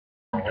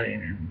today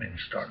and been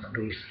starting to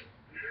lose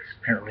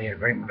apparently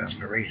agreement on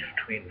the race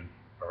between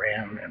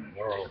Iran and the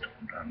world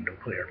on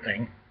nuclear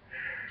thing,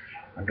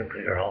 on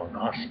nuclear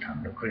holocaust,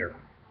 on nuclear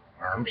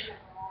arms,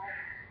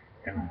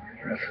 and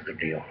that's a good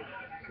deal.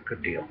 It's a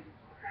good deal.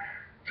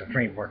 The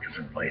framework is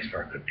in place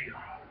for a good deal.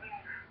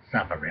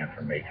 Stop Iran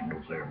from making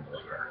nuclear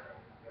warfare,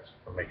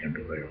 from making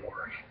nuclear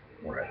wars.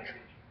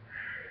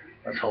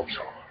 Let's hope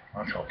so.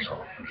 Let's hope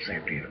so for the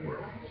safety of the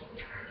world.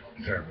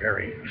 They're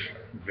very,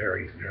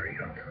 very, very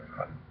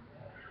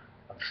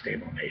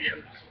unstable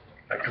nation.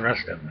 Like the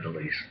rest of the Middle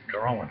East,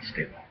 they're all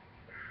unstable.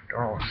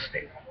 They're all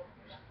unstable.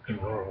 Could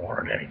go to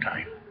war at any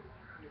time.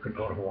 Could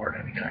go to war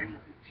at any time.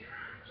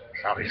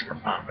 Saudis were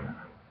bombing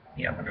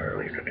Yemen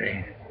earlier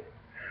today.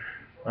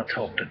 Let's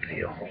hope that the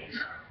deal holds.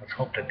 Let's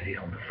hope that the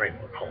deal and the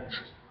framework holds.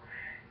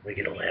 We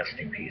get a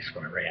lasting peace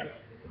when Iran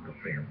with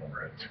nuclear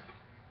warheads.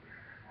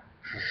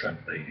 This is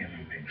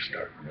something big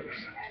start with this.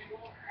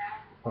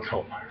 Let's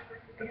hope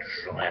that this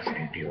is a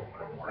lasting deal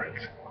for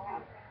warheads.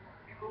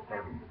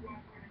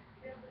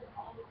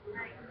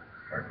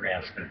 Or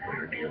Iran's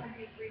nuclear deal.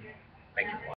 Thank you.